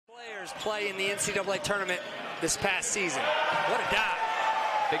players play in the NCAA tournament this past season. What a dive.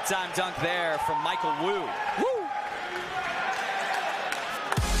 Big time dunk there from Michael Wu. Woo!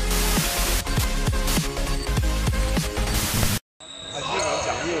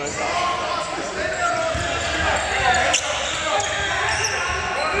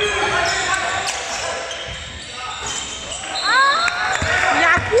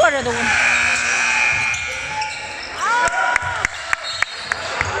压过着都。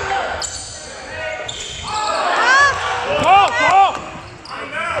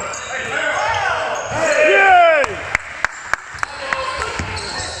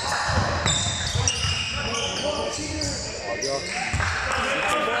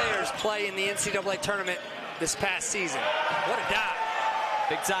Players play in the NCAA tournament this past season. What a dive.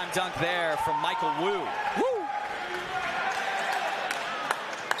 Big time dunk there from Michael Wu. Woo!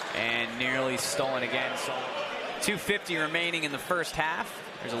 And nearly stolen again. So 2:50 remaining in the first half.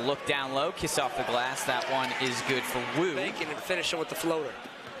 There's a look down low, kiss off the glass. That one is good for Wu. Making and finishing with the floater.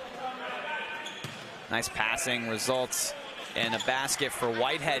 Nice passing results in a basket for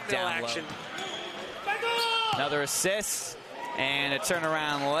Whitehead down low. Another assist and a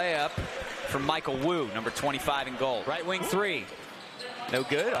turnaround layup from Michael Wu, number 25 in goal. Right wing three. No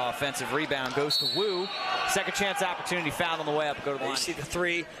good. Offensive rebound goes to Wu. Second chance opportunity found on the way up. Go to the line. You see the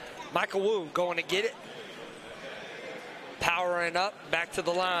three. Michael Wu going to get it. Powering up, back to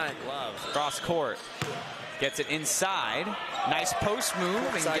the line. Love. Cross court. Gets it inside. Nice post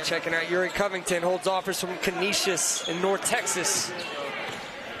move. Inside checking out Yuri Covington. Holds offers from Canisius in North Texas.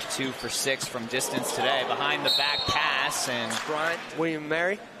 2 for 6 from distance today. Behind the back pass. And Bryant, William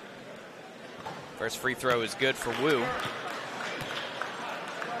Mary. First free throw is good for Wu.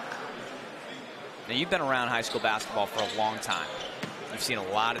 Now, you've been around high school basketball for a long time. You've seen a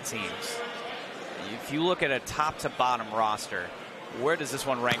lot of teams. If you look at a top-to-bottom roster, where does this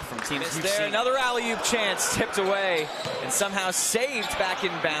one rank from teams you've seen? Another alley-oop chance tipped away and somehow saved back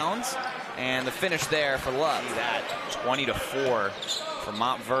in bounds. And the finish there for Love. See that 20-4 for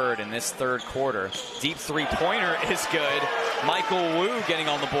Montverde in this third quarter. Deep three-pointer is good. Michael Wu getting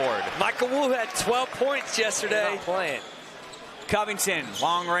on the board. Michael Wu had 12 points yesterday. Not playing. Covington,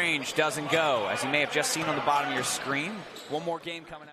 long range, doesn't go. As you may have just seen on the bottom of your screen. One more game coming up.